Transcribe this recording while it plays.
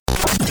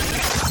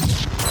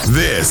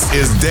This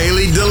is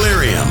Daily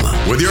Delirium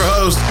with your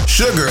host,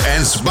 Sugar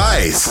and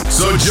Spice.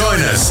 So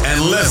join us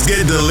and let's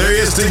get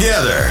delirious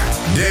together.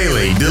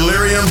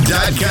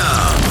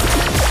 DailyDelirium.com.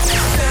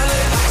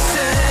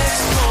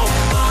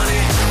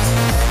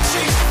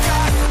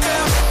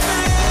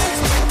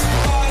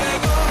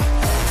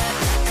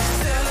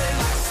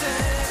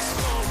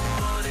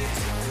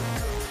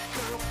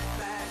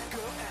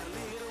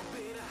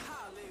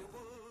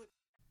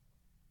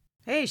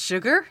 Hey,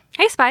 Sugar.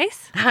 Hey,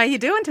 Spice. How you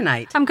doing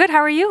tonight? I'm good. How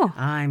are you?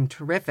 I'm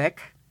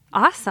terrific.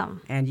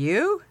 Awesome. And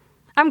you?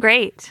 I'm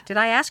great. Did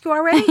I ask you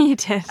already? You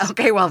did.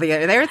 Okay, well,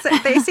 there's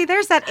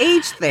that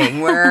age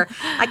thing where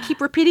I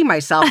keep repeating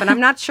myself, and I'm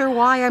not sure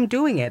why I'm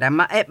doing it.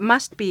 It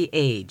must be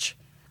age.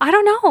 I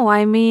don't know.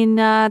 I mean,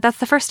 that's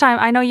the first time.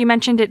 I know you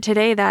mentioned it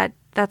today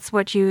that's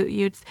what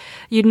you'd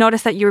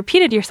noticed that you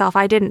repeated yourself.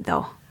 I didn't,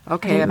 though.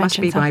 Okay, it must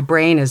be my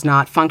brain is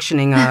not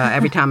functioning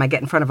every time I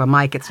get in front of a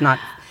mic. It's not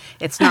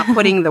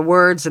putting the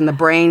words and the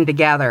brain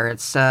together.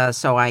 It's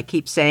so I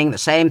keep saying the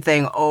same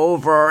thing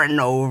over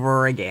and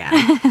over again.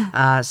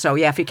 So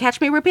yeah, if you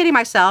catch me repeating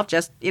myself,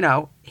 just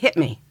hit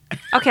me.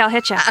 Okay, I'll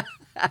hit you.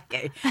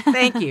 Okay,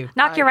 thank you.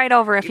 Knock you right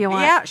over if you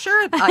want. Yeah,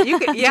 sure. You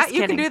can. Yeah,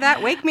 you can do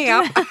that. Wake me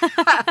up,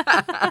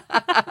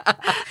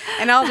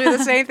 and I'll do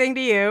the same thing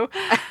to you.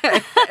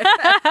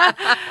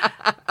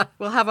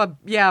 We'll have a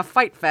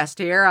fight fest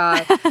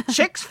here.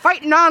 Chicks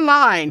fighting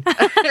online.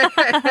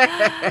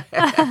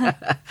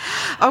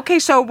 Okay,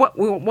 so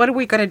what are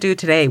we going to do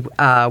today?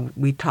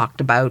 We talked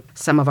about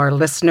some of our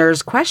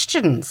listeners'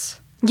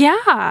 questions.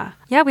 Yeah,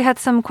 we had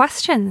some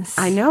questions.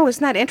 I know,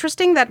 isn't that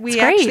interesting that we've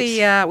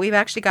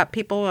actually got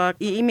people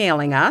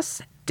emailing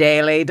us.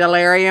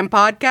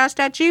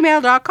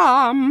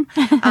 DailyDeliriumPodcast@gmail.com.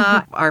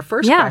 Our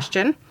first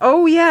question.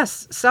 Oh,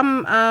 yes.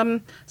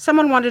 Someone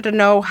wanted to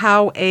know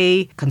how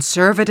a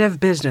conservative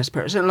business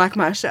person like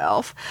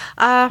myself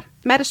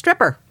met a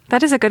stripper.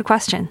 That is a good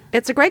question.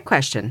 It's a great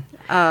question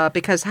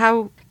because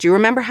do you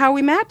remember how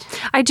we met?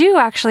 I do,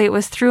 actually. It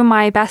was through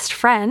my best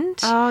friend.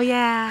 Oh,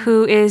 yeah.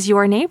 Who is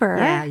your neighbor.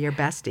 Yeah, your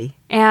bestie.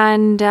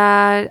 And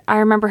I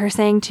remember her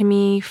saying to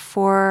me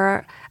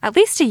for at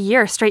least a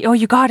year straight, oh,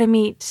 you got to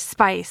meet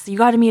Spice. You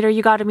got to meet her.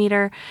 You got to meet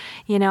her.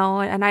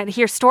 And I'd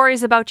hear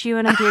stories about you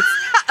and I'd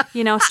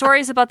hear,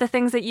 stories about the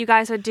things that you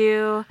guys would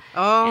do.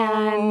 Oh.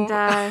 And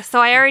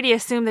so I already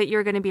assumed that you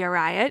were going to be a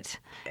riot.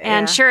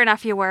 And sure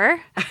enough, you were.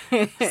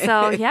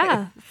 So,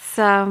 yeah.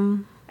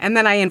 And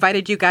then I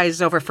invited you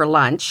guys over for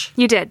lunch.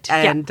 You did,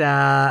 and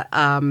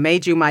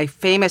made you my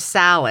famous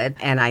salad,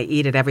 and I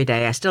eat it every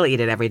day. I still eat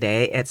it every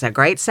day. It's a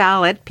great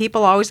salad.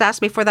 People always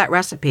ask me for that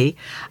recipe.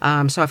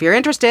 So if you're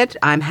interested,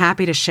 I'm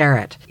happy to share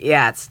it.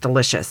 Yeah, it's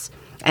delicious.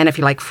 And if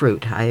you like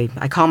fruit, I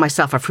call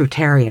myself a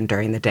fruitarian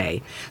during the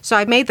day. So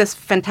I made this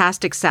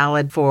fantastic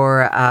salad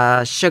for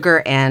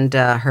Sugar and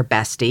her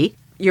bestie.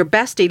 Your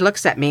bestie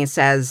looks at me and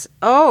says,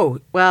 oh,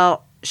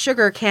 well,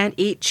 Sugar can't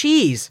eat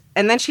cheese.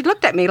 And then she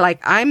looked at me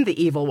like I'm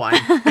the evil one.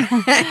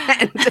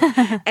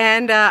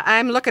 and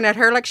I'm looking at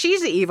her like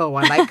she's the evil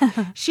one. Like,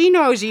 she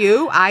knows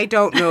you. I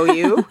don't know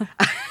you.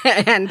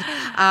 And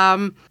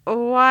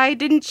why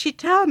didn't she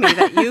tell me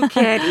that you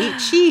can't eat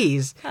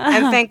cheese?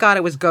 And thank God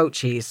it was goat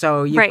cheese,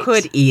 so you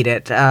could eat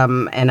it.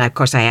 And, of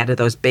course, I added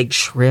those big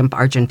shrimp,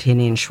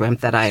 Argentinian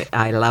shrimp that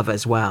I love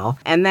as well.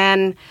 And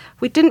then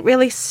we didn't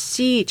really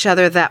see each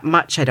other that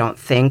much, I don't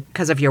think,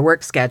 because of your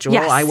work schedule.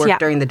 Yes, I work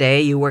during the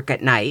day, you work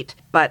at night.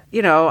 But,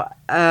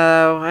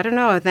 I don't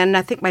know. Then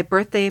I think my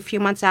birthday a few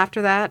months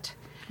after that.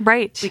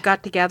 Right. We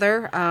got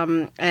together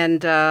and...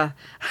 and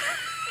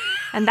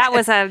that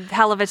was a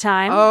hell of a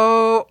time.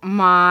 Oh,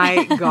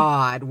 my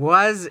God.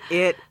 Was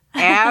it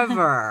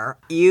ever?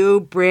 You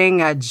bring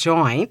a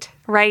joint.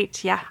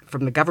 Right, yeah.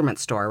 From the government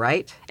store,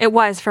 right? It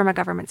was from a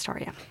government store,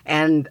 yeah.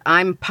 And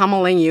I'm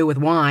pummeling you with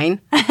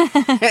wine.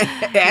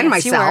 And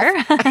myself.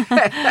 You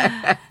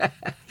were.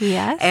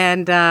 Yes.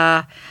 And...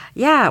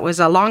 it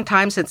was a long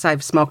time since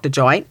I've smoked a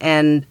joint.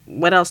 And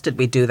what else did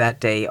we do that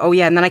day? Oh,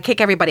 yeah, and then I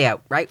kick everybody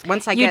out, right?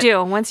 Once you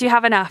do. Once you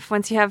have enough.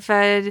 Once you have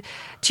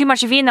too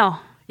much vino.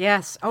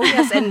 Yes. Oh,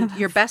 yes, and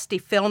your bestie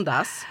filmed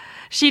us.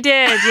 She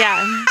did,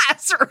 yeah.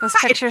 That's right. Those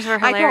pictures were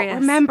hilarious. I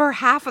don't remember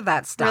half of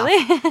that stuff.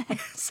 Really?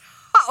 So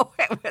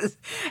it was.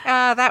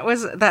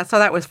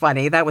 That was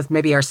funny. That was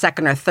maybe our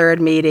second or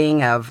third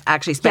meeting of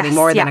actually spending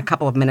more than a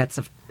couple of minutes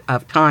of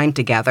time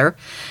together.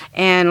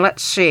 And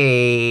let's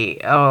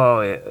see.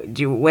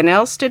 When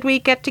else did we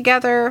get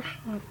together?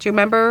 Do you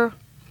remember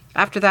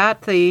after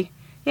that?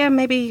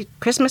 Maybe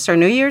Christmas or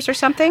New Year's or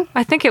something?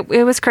 I think it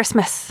was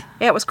Christmas.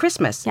 Yeah, it was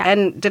Christmas. Yeah.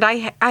 And did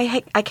I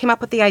came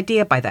up with the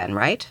idea by then,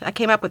 right? I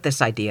came up with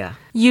this idea.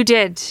 You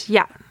did,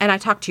 yeah. And I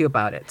talked to you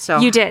about it. So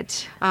you did.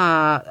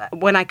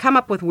 When I come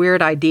up with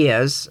weird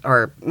ideas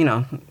or,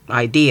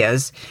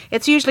 ideas,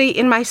 it's usually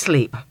in my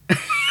sleep.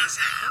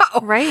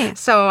 Right.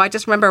 So I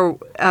just remember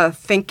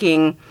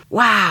thinking,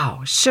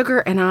 wow, Sugar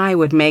and I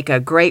would make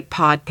a great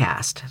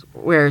podcast.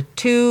 We're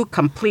two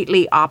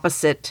completely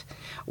opposite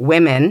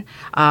women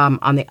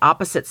on the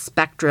opposite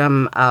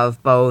spectrum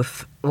of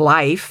both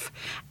life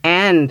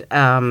and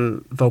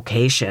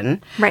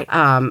vocation. Right.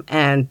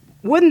 And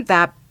Wouldn't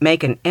that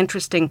make an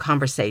interesting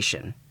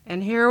conversation?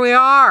 And here we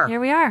are. Here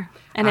we are.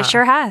 And it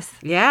sure has.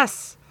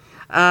 Yes.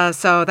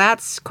 So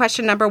that's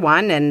question number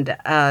 1. And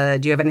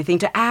do you have anything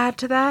to add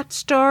to that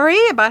story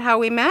about how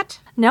we met?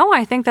 No,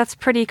 I think that's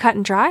pretty cut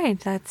and dried.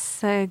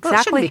 That's exactly... Well,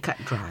 it shouldn't be cut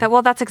and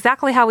dry. That's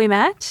exactly how we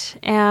met.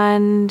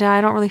 And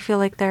I don't really feel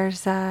like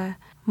there's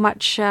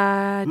much...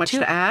 Much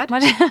to add?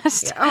 Much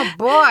Oh,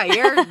 boy,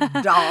 you're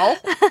dull.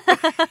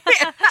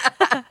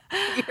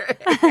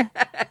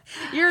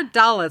 You're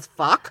dull as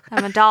fuck.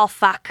 I'm a doll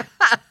fuck.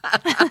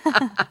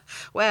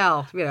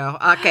 Well,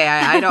 okay,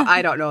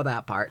 I don't know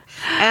that part.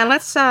 And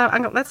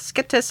let's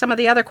get to some of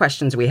the other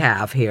questions we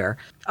have here.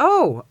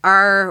 Oh,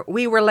 are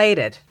we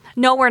related?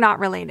 No, we're not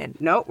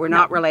related. No, we're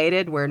not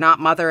related. We're not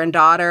mother and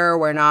daughter.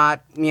 We're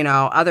not,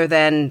 other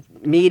than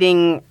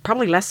meeting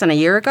probably less than a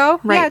year ago.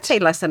 Right. Yeah, I'd say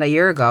less than a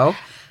year ago.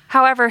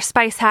 However,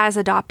 Spice has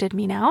adopted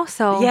me now,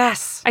 so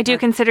yes, I do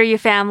consider you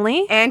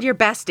family. And your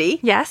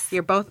bestie. Yes.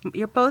 You're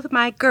both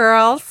my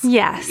girls.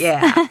 Yes.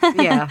 Yeah.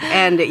 Yeah.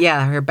 And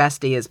her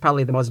bestie is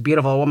probably the most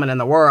beautiful woman in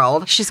the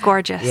world. She's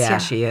gorgeous. Yeah,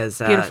 she is.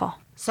 Beautiful.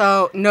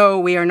 So, no,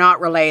 we are not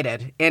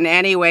related in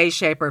any way,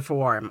 shape, or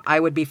form. I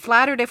would be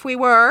flattered if we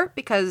were,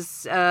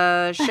 because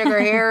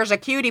Sugar here is a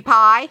cutie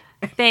pie.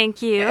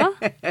 Thank you.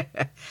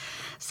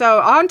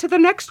 So, on to the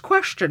next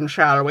question,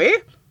 shall we?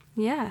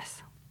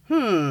 Yes.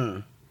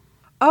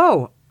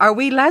 Oh, are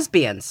we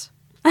lesbians?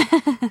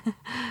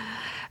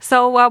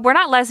 So, we're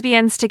not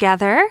lesbians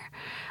together.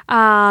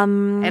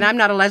 And I'm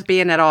not a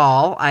lesbian at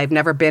all. I've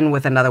never been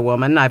with another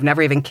woman. I've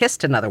never even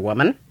kissed another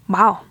woman.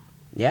 Wow.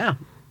 Yeah.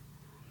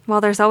 Well,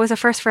 there's always a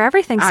first for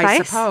everything, Spice.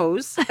 I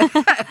suppose.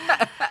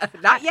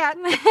 Not yet.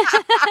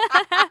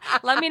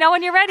 Let me know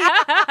when you're ready.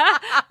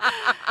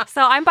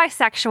 So I'm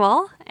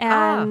bisexual,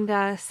 and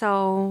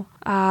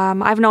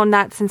I've known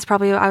that since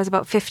probably I was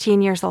about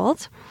 15 years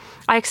old.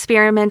 I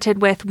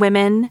experimented with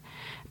women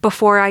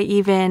before I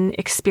even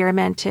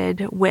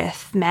experimented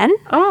with men.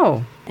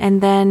 Oh.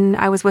 And then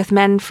I was with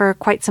men for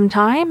quite some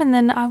time, and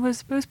then I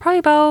was probably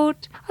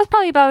about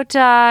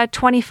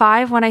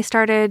 25 when I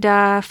started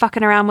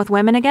fucking around with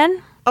women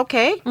again.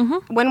 Okay.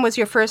 Mm-hmm. When was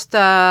your first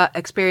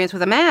experience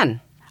with a man?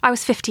 I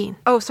was 15.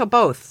 Oh, so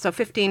both. So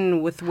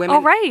 15 with women.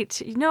 Oh,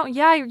 right.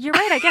 Yeah, you're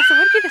right. I guess it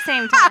would be the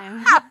same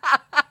time.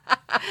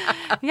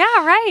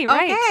 Yeah, right.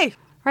 Okay.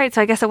 Right,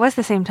 so I guess it was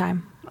the same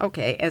time.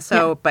 Okay. And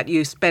so, but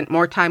you spent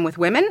more time with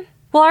women?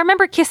 Well, I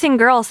remember kissing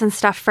girls and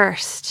stuff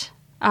first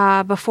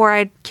before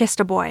I'd kissed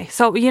a boy.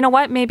 So, you know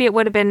what? Maybe it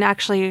would have been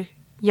actually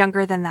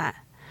younger than that.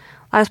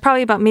 I was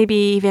probably about maybe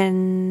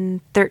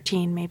even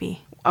 13,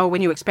 maybe. Oh,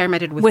 when you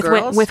experimented with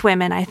girls? With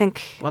women, I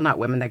think. Well, not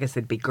women. I guess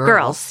it'd be girls.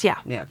 Girls, yeah.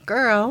 Yeah,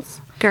 girls.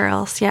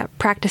 Girls, yeah.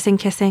 Practicing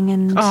kissing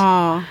and...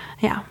 Oh.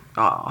 Yeah.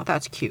 Oh,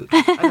 that's cute.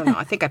 I don't know.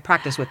 I think I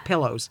practiced with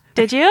pillows.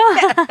 Did you?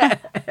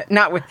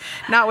 Not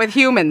with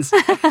humans.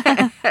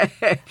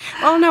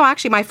 Well, no,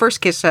 actually, my first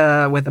kiss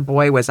with a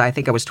boy was, I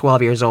think I was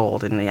 12 years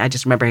old. And I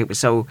just remember he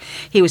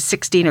was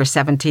 16 or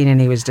 17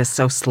 and he was just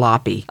so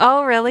sloppy.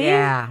 Oh, really?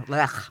 Yeah.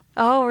 Ugh.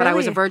 Oh, really? But I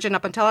was a virgin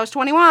up until I was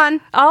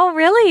 21. Oh,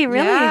 really?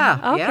 Really?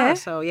 Yeah. Okay. Yeah.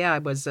 So, yeah, I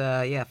was,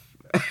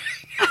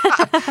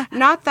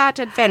 not that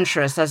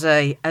adventurous as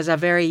a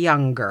very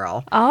young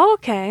girl. Oh,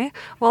 okay.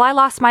 Well, I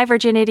lost my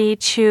virginity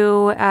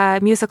to a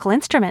musical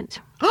instrument.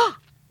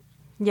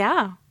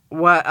 Yeah.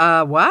 What?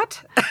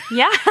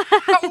 Yeah.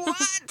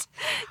 What?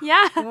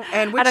 Yeah.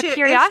 And out of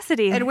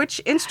curiosity. And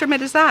which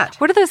instrument is that?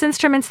 What are those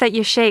instruments that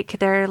you shake?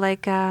 They're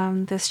like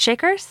those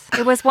shakers.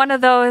 It was one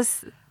of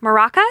those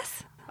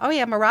maracas. Oh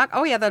yeah,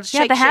 Oh yeah, the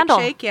shake, the handle.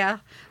 Shake. Yeah,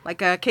 like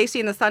Casey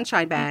and the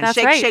Sunshine Band. That's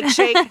shake, right. shake,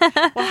 shake.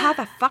 Well, how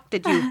the fuck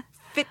did you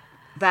fit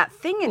that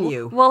thing in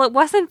you? Well, it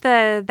wasn't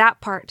that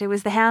part. It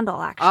was the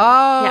handle, actually.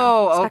 Oh,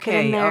 yeah, stuck okay.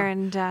 it in there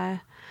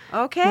and.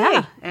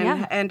 Okay.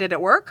 Yeah, And did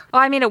it work? Oh,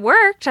 I mean, it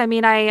worked. I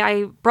mean,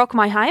 I broke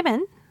my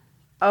hymen.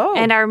 Oh.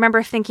 And I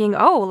remember thinking,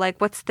 oh,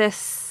 like, what's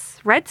this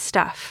red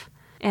stuff?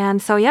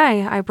 And so,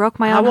 yeah, I broke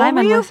my own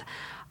hymen. How old were you?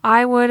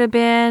 I would have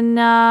been,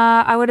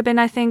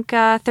 I think,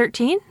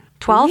 13,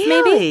 12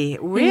 maybe.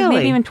 Really?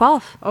 Maybe even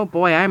 12. Oh,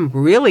 boy, I'm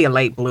really a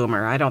late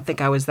bloomer. I don't think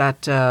I was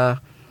that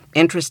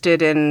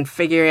interested in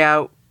figuring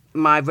out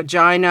my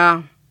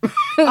vagina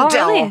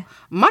until really?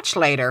 much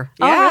later.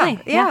 Oh, Yeah.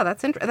 really? Yeah,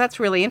 that's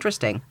really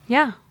interesting.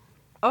 Yeah.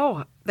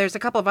 Oh, there's a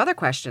couple of other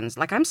questions.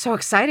 Like, I'm so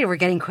excited we're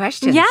getting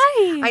questions. Yay!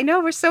 I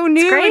know, we're so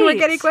new and we're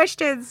getting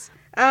questions.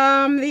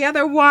 The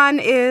other one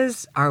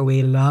is, are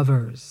we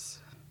lovers?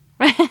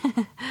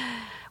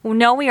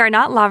 No, we are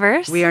not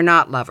lovers. We are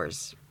not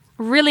lovers.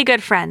 Really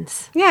good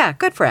friends. Yeah,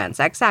 good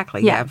friends.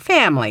 Exactly. Yeah.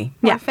 Family.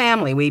 Yeah. We're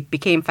family. We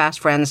became fast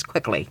friends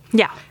quickly.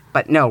 Yeah.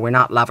 But no, we're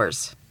not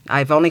lovers.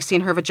 I've only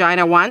seen her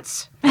vagina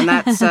once, and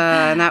that's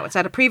and that was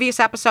at a previous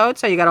episode.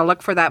 So you got to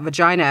look for that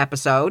vagina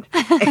episode.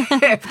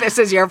 If this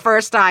is your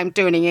first time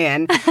tuning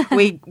in,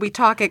 we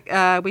talk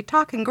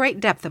in great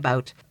depth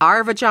about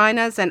our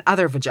vaginas and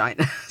other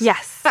vaginas.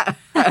 Yes.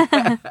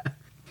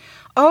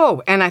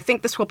 Oh, and I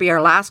think this will be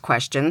our last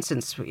question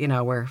since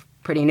we're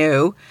pretty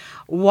new.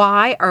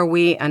 Why are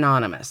we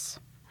anonymous?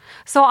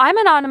 So I'm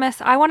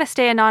anonymous. I want to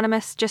stay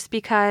anonymous just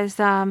because,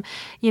 I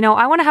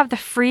want to have the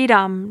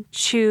freedom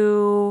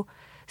to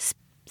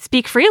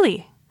speak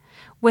freely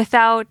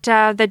without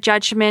the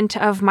judgment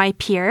of my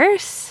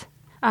peers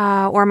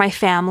or my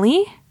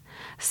family.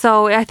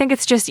 So I think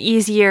it's just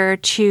easier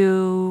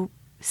to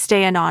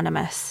stay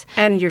anonymous.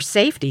 And your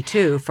safety,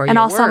 too, for and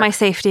your also work. my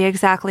safety,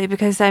 exactly,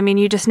 because,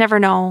 you just never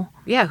know.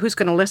 Yeah, who's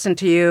going to listen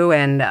to you?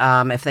 And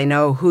if they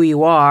know who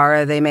you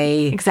are, they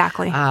may...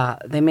 Exactly.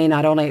 They may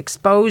not only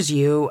expose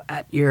you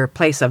at your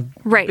place of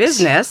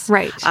business,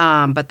 right.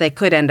 But they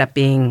could end up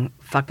being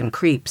fucking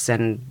creeps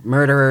and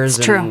murderers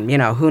It's and,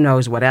 true. Who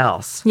knows what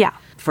else. Yeah.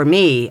 For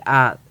me,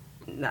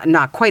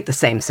 not quite the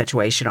same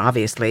situation,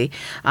 obviously,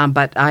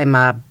 but I'm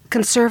a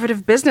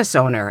conservative business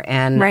owner,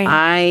 and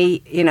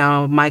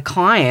my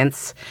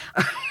clients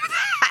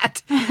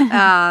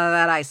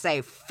that I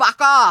say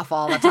fuck off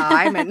all the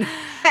time, and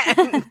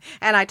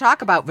I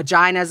talk about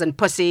vaginas and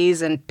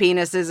pussies and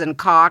penises and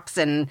cocks,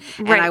 and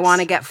I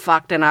want to get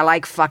fucked, and I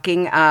like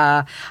fucking.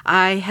 I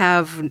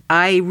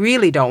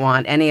really don't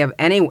want any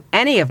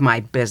of my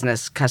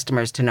business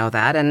customers to know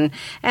that, and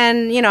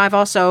I've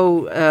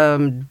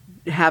also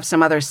have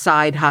some other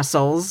side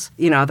hustles,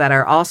 that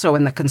are also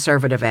in the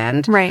conservative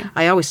end. Right.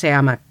 I always say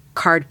I'm a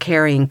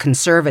card-carrying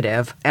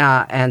conservative.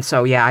 And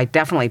so, I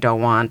definitely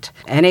don't want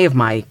any of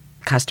my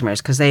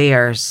customers, because they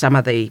are some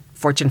of the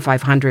Fortune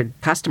 500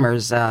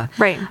 customers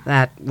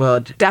that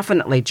would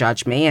definitely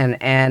judge me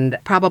and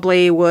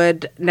probably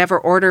would never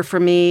order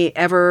from me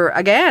ever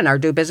again or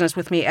do business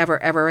with me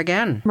ever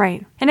again.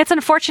 Right. And it's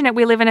unfortunate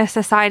we live in a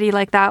society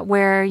like that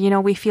where,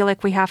 we feel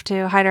like we have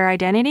to hide our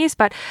identities.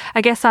 But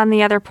I guess on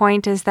the other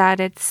point is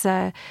that it's...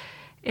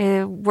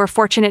 we're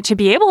fortunate to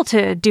be able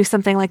to do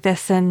something like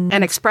this and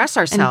express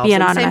ourselves. And be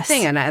anonymous.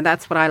 Same thing, and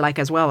that's what I like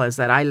as well, is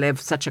that I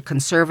live such a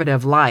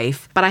conservative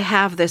life, but I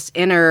have this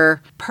inner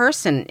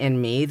person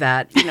in me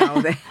that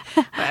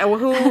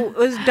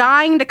who is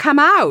dying to come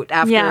out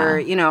after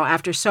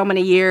after so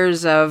many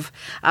years of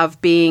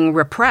being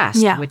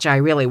repressed, which I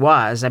really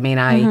was. I mean,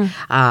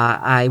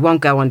 I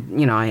won't go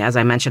and as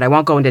I mentioned, I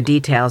won't go into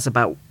details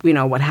about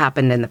what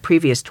happened in the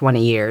previous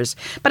 20 years,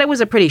 but it was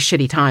a pretty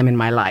shitty time in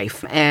my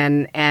life,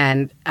 and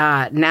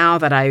now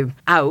that I'm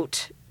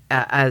out,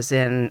 as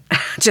in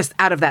just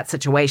out of that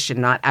situation,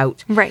 not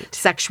out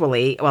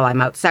sexually. Well, I'm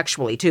out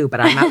sexually too,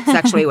 but I'm out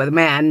sexually with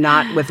men,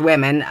 not with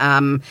women.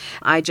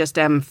 I just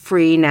am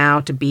free now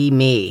to be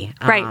me.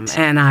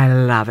 And I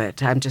love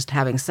it. I'm just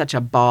having such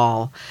a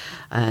ball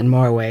in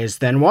more ways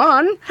than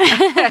one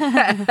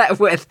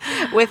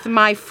with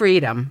my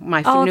freedom,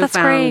 my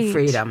newfound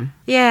freedom.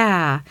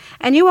 Yeah.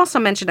 And you also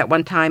mentioned at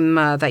one time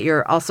that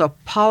you're also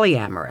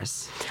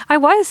polyamorous. I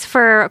was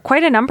for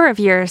quite a number of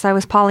years. I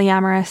was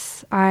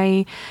polyamorous.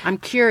 I'm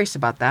curious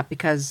about that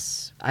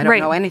because I don't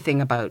know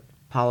anything about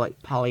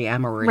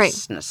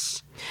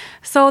polyamorousness.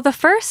 So the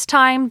first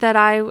time that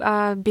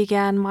I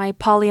began my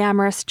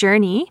polyamorous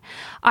journey,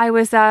 I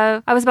was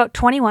about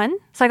 21.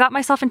 So I got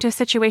myself into a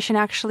situation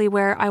actually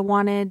where I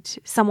wanted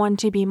someone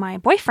to be my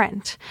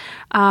boyfriend,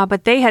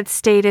 but they had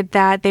stated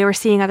that they were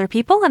seeing other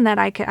people and that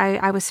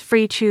I was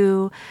free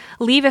to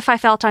leave if I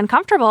felt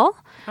uncomfortable.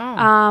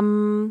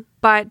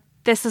 But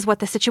this is what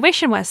the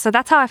situation was. So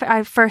that's how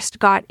I first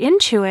got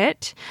into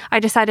it. I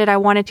decided I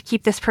wanted to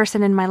keep this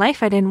person in my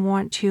life. I didn't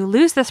want to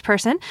lose this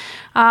person.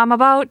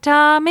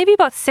 Maybe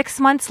about 6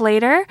 months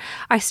later,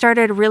 I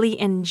started really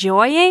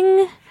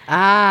enjoying.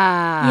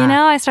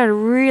 I started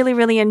really,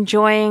 really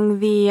enjoying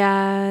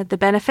the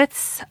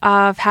benefits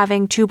of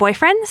having two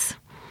boyfriends.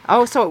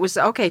 Oh, so it was,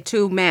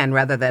 two men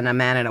rather than a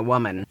man and a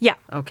woman. Yeah.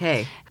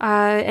 Okay.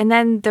 And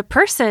then the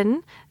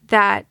person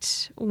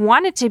that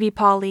wanted to be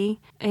poly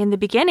in the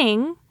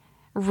beginning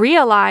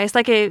realized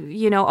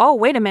oh,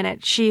 wait a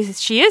minute, she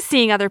is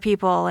seeing other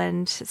people.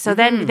 And so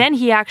then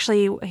he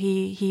actually,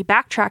 he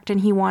backtracked and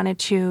he wanted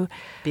to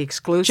be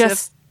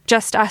exclusive.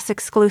 Just us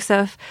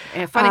exclusive.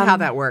 Yeah, funny how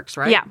that works,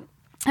 right? Yeah.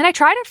 And I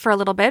tried it for a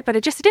little bit, but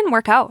it didn't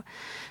work out.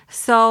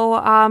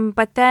 So,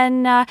 but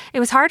then it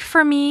was hard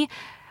for me.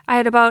 I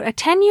had about a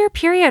 10-year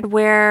period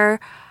where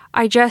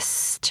I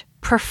just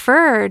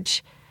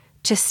preferred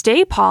to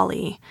stay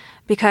poly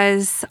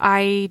because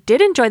I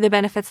did enjoy the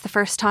benefits the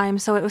first time.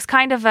 So it was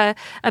kind of a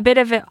bit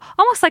of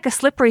almost like a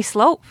slippery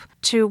slope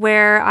to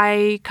where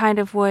I kind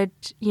of would,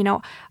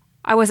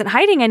 I wasn't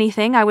hiding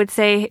anything. I would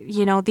say,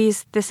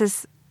 this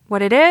is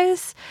what it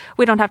is.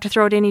 We don't have to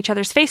throw it in each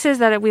other's faces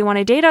that we want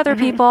to date other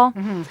people.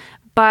 Mm-hmm.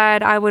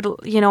 But I would,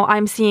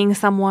 I'm seeing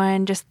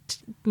someone just,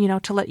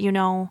 to let you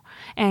know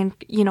and,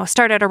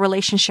 start out a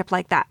relationship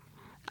like that.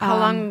 How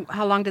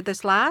long did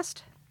this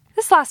last?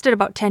 This lasted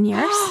about 10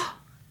 years.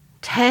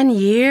 10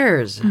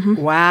 years. Mm-hmm.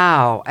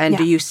 Wow. And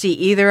do you see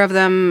either of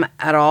them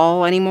at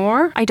all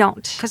anymore? I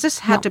don't. Because this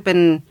had to have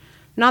been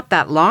not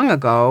that long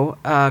ago,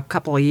 a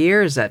couple of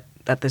years that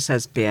this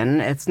has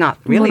been. It's not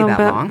really that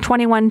long.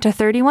 21 to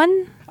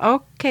 31.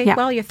 Okay, Yeah.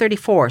 well, you're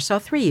 34, so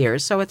 3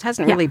 years. So it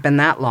hasn't really been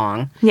that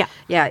long. Yeah.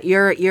 Yeah,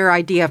 your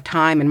idea of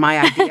time and my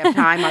idea of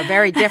time are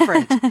very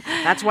different.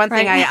 That's one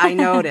thing Right. I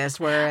noticed,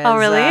 whereas, Oh,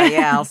 really?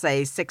 yeah, I'll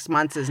say 6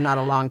 months is not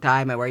a long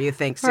time, and where you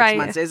think 6 Right.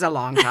 months is a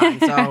long time.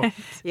 So,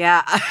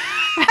 yeah.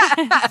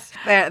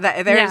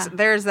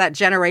 There's that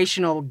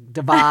generational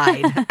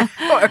divide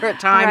where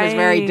time is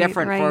very Right,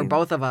 different for right.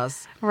 both of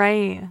us.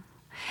 Right.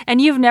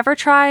 And you've never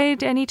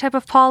tried any type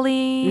of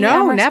poly?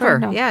 No, amorous never.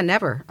 No. Yeah,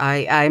 never.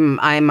 I'm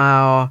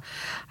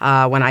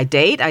when I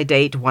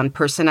date one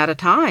person at a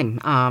time.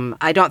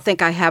 I don't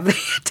think I have the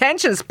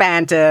attention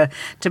span to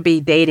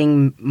be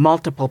dating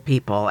multiple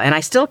people, and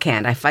I still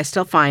can't. I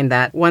still find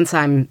that once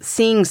I'm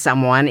seeing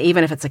someone,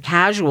 even if it's a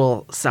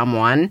casual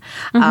someone,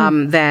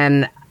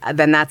 then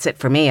that's it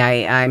for me.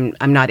 I'm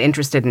not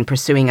interested in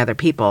pursuing other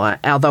people,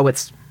 although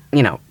it's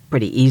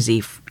pretty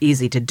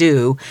easy to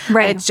do.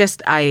 Right. It's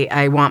just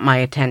I want my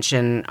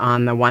attention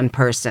on the one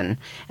person,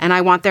 and I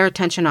want their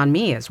attention on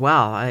me as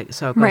well.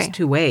 So it goes Right.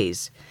 two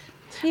ways.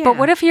 But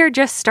what if you're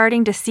just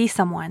starting to see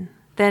someone?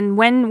 Then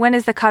when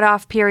is the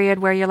cutoff period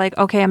where you're like,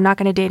 okay, I'm not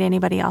going to date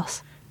anybody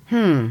else?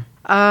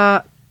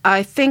 I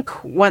think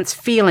once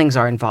feelings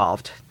are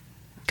involved.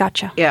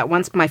 Gotcha. Yeah,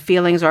 once my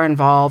feelings are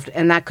involved,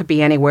 and that could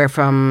be anywhere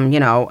from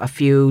a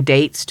few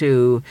dates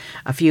to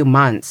a few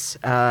months.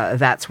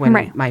 That's when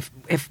Right.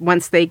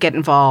 once they get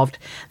involved,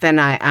 then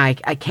I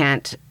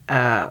can't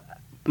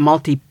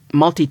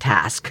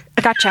multitask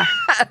Gotcha.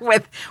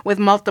 with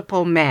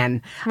multiple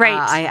men. Right.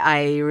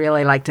 I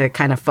really like to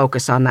kind of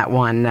focus on that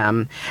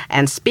one.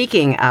 And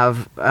speaking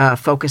of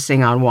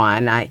focusing on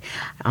one,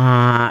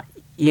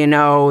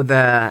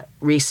 the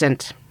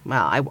recent.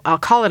 Well, I'll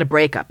call it a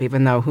breakup,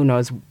 even though who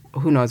knows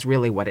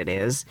really what it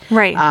is.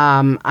 Right.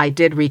 I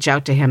did reach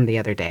out to him the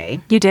other day.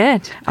 You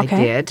did? I Okay.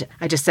 did.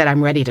 I just said,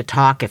 I'm ready to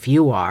talk if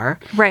you are.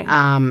 Right.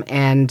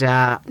 And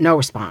no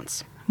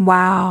response.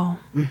 Wow.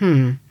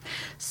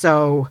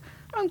 So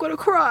I'm going to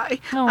cry.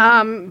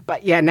 Oh.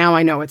 But yeah, now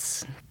I know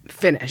it's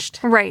finished.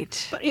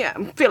 Right. But yeah,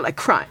 I feel like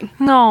crying.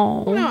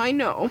 No. No, I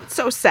know. It's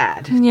so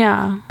sad.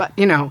 Yeah. But,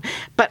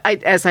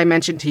 as I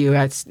mentioned to you,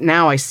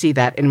 now I see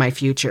that in my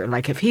future.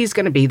 Like, if he's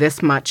going to be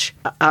this much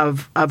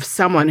of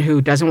someone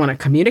who doesn't want to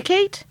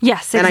communicate.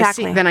 Yes, then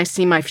exactly. I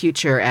see my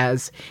future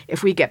as,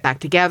 if we get back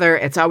together,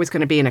 it's always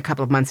going to be in a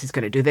couple of months he's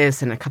going to do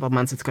this, in a couple of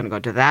months it's going to go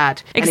to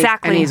that.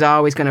 Exactly. And he's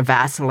always going to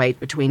vacillate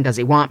between, does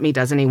he want me,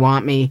 doesn't he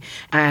want me?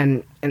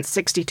 And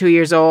 62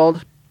 years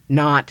old,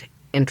 not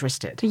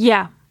interested.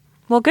 Yeah.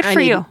 Well, good for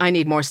you. I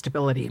need more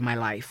stability in my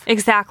life.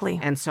 Exactly.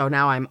 And so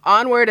now I'm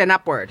onward and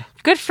upward.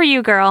 Good for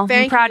you, girl.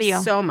 Thank I'm proud you of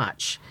you. so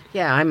much.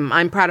 Yeah,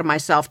 I'm proud of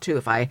myself too.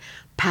 If I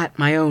pat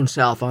my own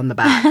self on the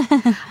back,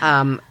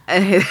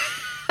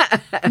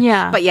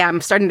 Yeah. but yeah,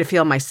 I'm starting to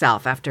feel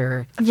myself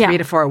after Yeah. 3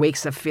 to 4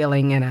 weeks of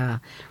feeling in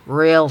a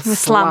real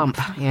slump.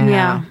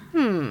 Yeah.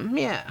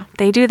 Yeah.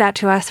 They do that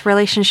to us,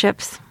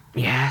 relationships.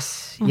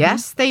 Yes. Mm-hmm.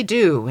 Yes, they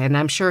do, and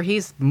I'm sure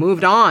he's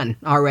moved on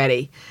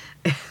already.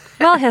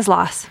 Well, his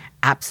loss.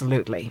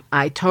 Absolutely,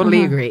 I totally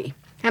Mm-hmm. agree,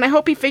 and I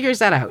hope he figures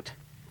that out.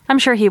 I'm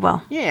sure he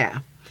will.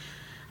 Yeah.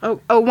 Oh,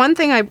 one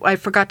thing I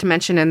forgot to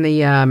mention in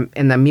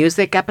the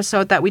music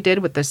episode that we did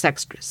with the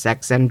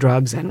sex and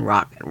drugs and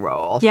rock and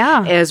roll.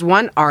 Yeah. Is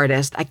one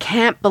artist. I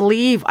can't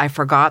believe I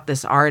forgot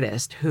this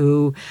artist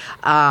who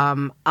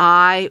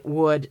I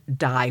would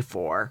die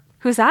for.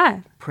 Who's that?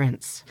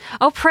 Prince.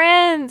 Oh,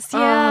 Prince.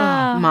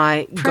 Yeah. Oh,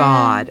 my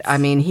God. I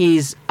mean,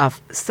 he's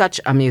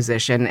such a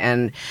musician,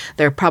 and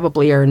there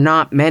probably are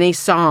not many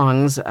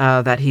songs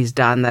that he's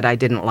done that I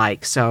didn't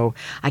like. So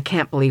I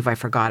can't believe I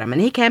forgot him.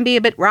 And he can be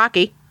a bit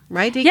rocky,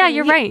 right? Yeah,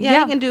 you're right.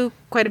 Yeah, he can do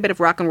quite a bit of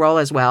rock and roll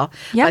as well.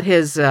 Yeah. But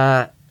his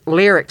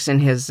lyrics in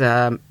his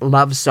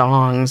love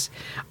songs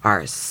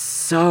are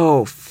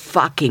so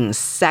fucking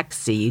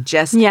sexy. You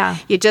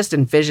just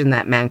envision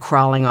that man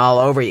crawling all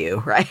over you,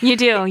 right? You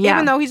do, yeah.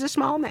 Even though he's a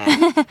small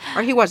man,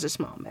 or he was a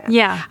small man.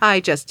 Yeah.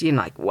 I just,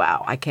 like,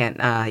 wow, I can't,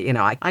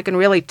 I can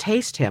really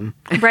taste him.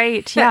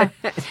 Right, yeah.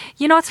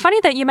 It's funny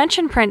that you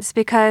mentioned Prince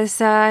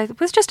because it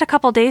was just a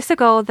couple days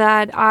ago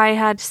that I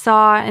had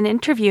saw an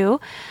interview,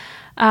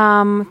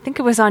 I think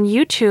it was on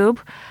YouTube,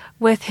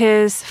 with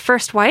his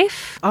first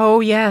wife.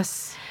 Oh,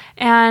 yes.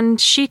 And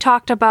she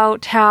talked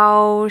about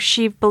how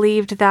she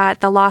believed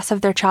that the loss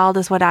of their child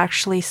is what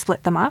actually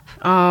split them up.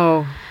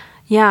 Oh,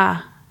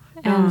 Yeah.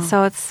 And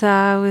so it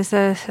was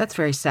a... that's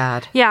very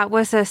sad. Yeah, it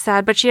was a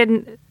sad, but she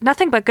had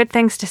nothing but good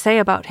things to say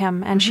about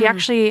him. And she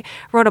actually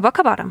wrote a book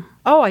about him.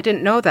 Oh, I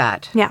didn't know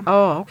that. Yeah.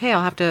 Oh, okay.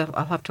 I'll have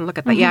to look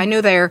at that. Yeah,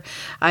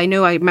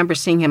 I remember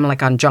seeing him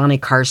like on Johnny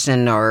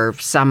Carson or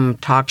some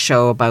talk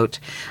show about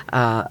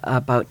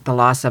the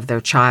loss of their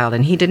child,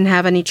 and he didn't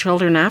have any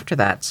children after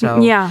that. So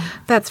Yeah.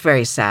 that's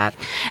very sad.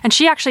 And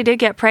she actually did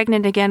get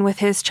pregnant again with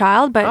his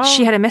child, but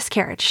she had a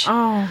miscarriage.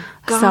 Oh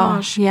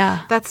gosh. So,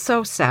 yeah. That's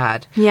so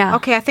sad. Yeah.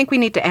 Okay, I think we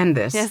need to end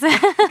this. Yes.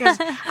 Because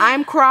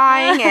I'm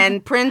crying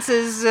and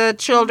Prince's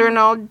children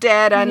all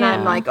dead, and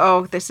I'm Yeah. like,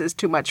 oh, this is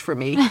too much for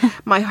me.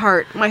 My heart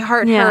Yeah.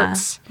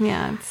 hurts.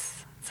 Yeah,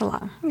 it's a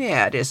lot.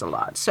 Yeah, it is a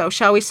lot. So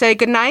shall we say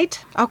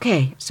goodnight?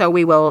 Okay, so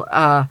we will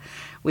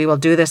we will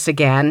do this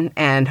again,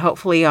 and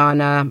hopefully on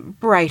a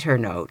brighter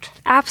note.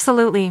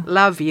 Absolutely.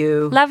 Love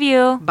you. Love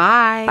you.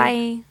 Bye.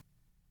 Bye.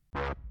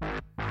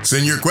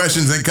 Send your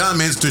questions and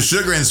comments to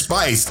Sugar and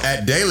Spice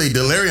at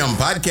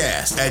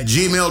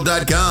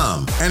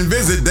dailydeliriumpodcast@gmail.com and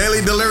visit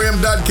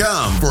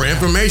dailydelirium.com for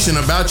information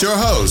about your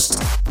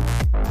host.